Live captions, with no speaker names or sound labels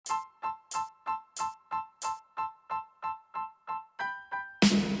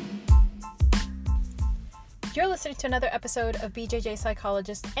You're listening to another episode of BJJ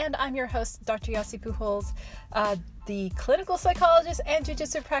Psychologist, and I'm your host, Dr. Yasi Pujols, the clinical psychologist and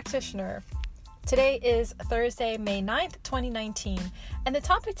jiu-jitsu practitioner. Today is Thursday, May 9th, 2019, and the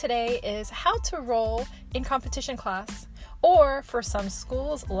topic today is how to roll in competition class, or for some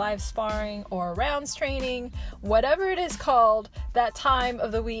schools, live sparring or rounds training, whatever it is called, that time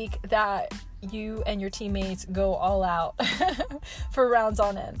of the week that you and your teammates go all out for rounds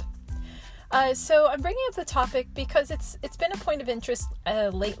on end. So I'm bringing up the topic because it's been a point of interest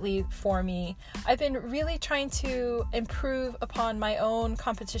lately for me. I've been really trying to improve upon my own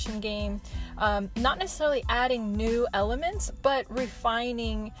competition game, not necessarily adding new elements, but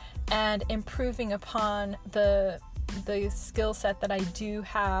refining and improving upon the skill set that I do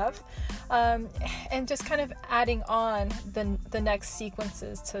have, and just kind of adding on the next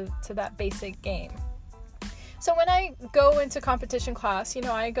sequences to that basic game. So when I go into competition class,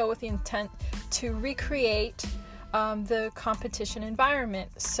 I go with the intent to recreate the competition environment.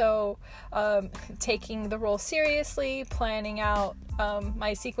 So taking the role seriously, planning out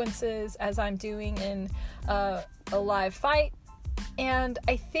my sequences as I'm doing in a live fight. And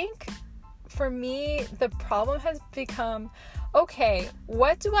I think for me, the problem has become, okay,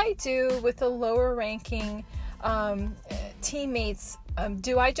 what do I do with the lower ranking teammates?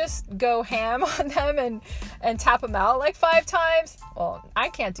 Do I just go ham on them and tap them out like 5 times? Well, I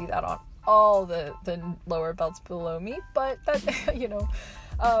can't do that on all the lower belts below me, but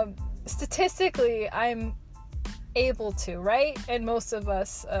that, statistically, I'm able to, right? And most of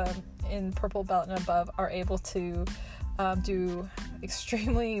us in purple belt and above are able to do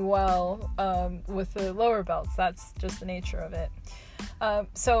extremely well with the lower belts. That's just the nature of it.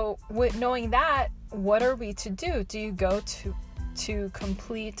 So with knowing that, what are we to do? Do you go to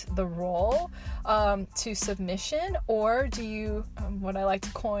complete the roll to submission, or do you what I like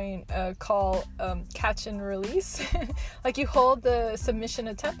to call catch and release? Like you hold the submission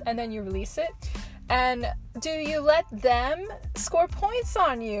attempt and then you release it, and do you let them score points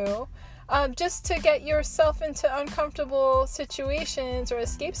on you just to get yourself into uncomfortable situations or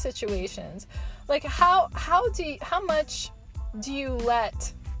escape situations? Like how much do you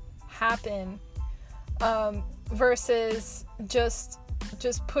let happen versus just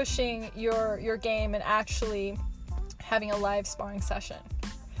pushing your game and actually having a live sparring session?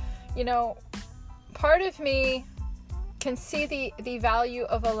 Part of me can see the value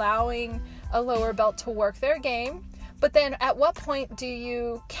of allowing a lower belt to work their game, but then at what point do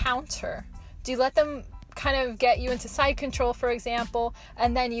you counter? Do you let them kind of get you into side control, for example,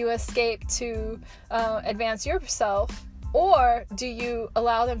 and then you escape to advance yourself? Or do you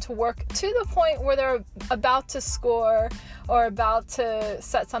allow them to work to the point where they're about to score or about to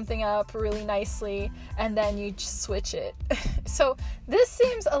set something up really nicely, and then you just switch it? So this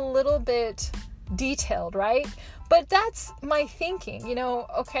seems a little bit detailed, right? But that's my thinking,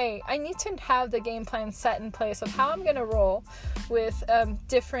 okay, I need to have the game plan set in place of how I'm going to roll with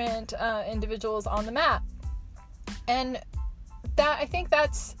different individuals on the mat. And that, I think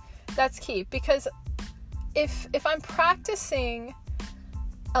that's key, because if I'm practicing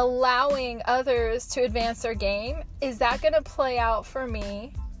allowing others to advance their game, is that going to play out for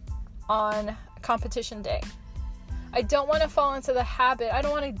me on competition day? I don't want to fall into the habit. I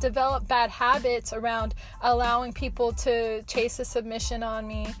don't want to develop bad habits around allowing people to chase a submission on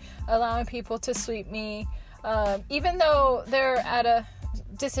me, allowing people to sweep me, even though they're at a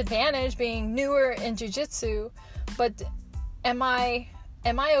disadvantage being newer in jiu-jitsu. But am I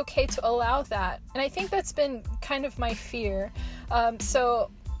okay to allow that? And I think that's been kind of my fear. So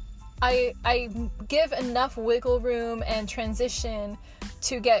I give enough wiggle room and transition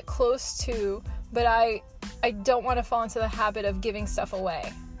to get close to, but I don't want to fall into the habit of giving stuff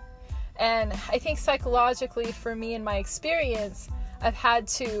away. And I think psychologically, for me in my experience, I've had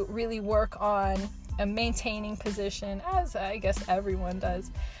to really work on maintaining position, as I guess everyone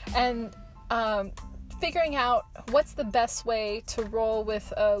does, and figuring out what's the best way to roll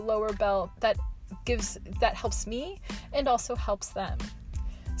with a lower belt that helps me and also helps them.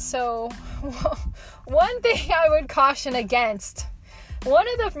 So one thing I would caution against, one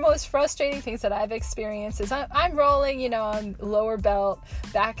of the most frustrating things that I've experienced is I'm rolling, on lower belt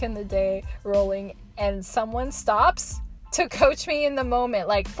back in the day, rolling, and someone stops to coach me in the moment,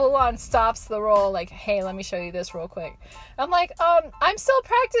 like full on stops the roll, like, hey, let me show you this real quick. I'm like, I'm still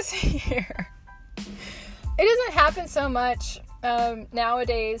practicing here. It doesn't happen so much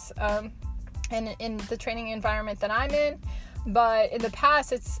nowadays and in the training environment that I'm in, but in the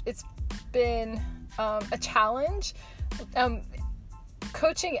past it's been a challenge.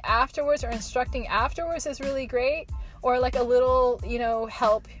 Coaching afterwards or instructing afterwards is really great, or like a little,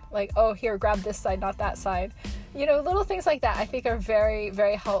 help, like, oh, here, grab this side, not that side. Little things like that I think are very,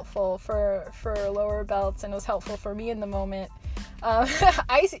 very helpful for lower belts, and it was helpful for me in the moment.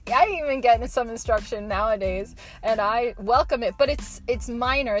 I even get some instruction nowadays, and I welcome it, but it's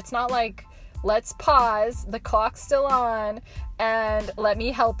minor. It's not like, let's pause, the clock's still on, and let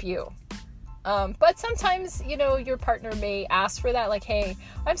me help you. But sometimes, your partner may ask for that, like, hey,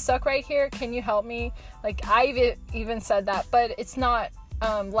 I'm stuck right here, can you help me? Like, I've even said that, but it's not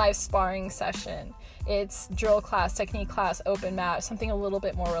live sparring session. It's drill class, technique class, open mat, something a little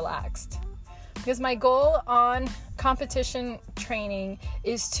bit more relaxed. Because my goal on competition training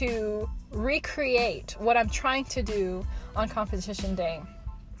is to recreate what I'm trying to do on competition day.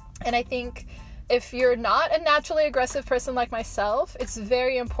 And I think if you're not a naturally aggressive person like myself, it's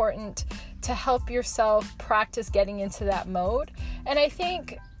very important to help yourself practice getting into that mode. And I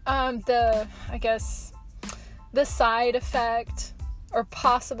think the side effect, or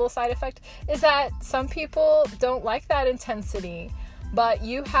possible side effect, is that some people don't like that intensity. But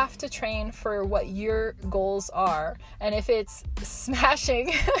you have to train for what your goals are. And if it's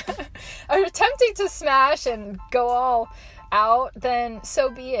smashing or attempting to smash and go all out, then so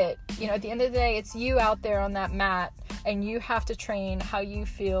be it. At the end of the day, it's you out there on that mat, and you have to train how you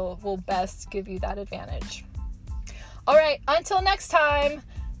feel will best give you that advantage. All right, until next time,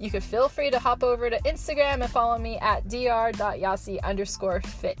 you can feel free to hop over to Instagram and follow me at dr.yasi_fit.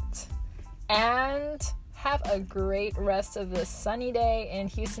 And have a great rest of this sunny day in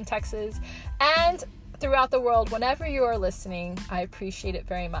Houston, Texas, and throughout the world, whenever you are listening. I appreciate it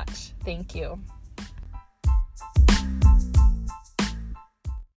very much. Thank you.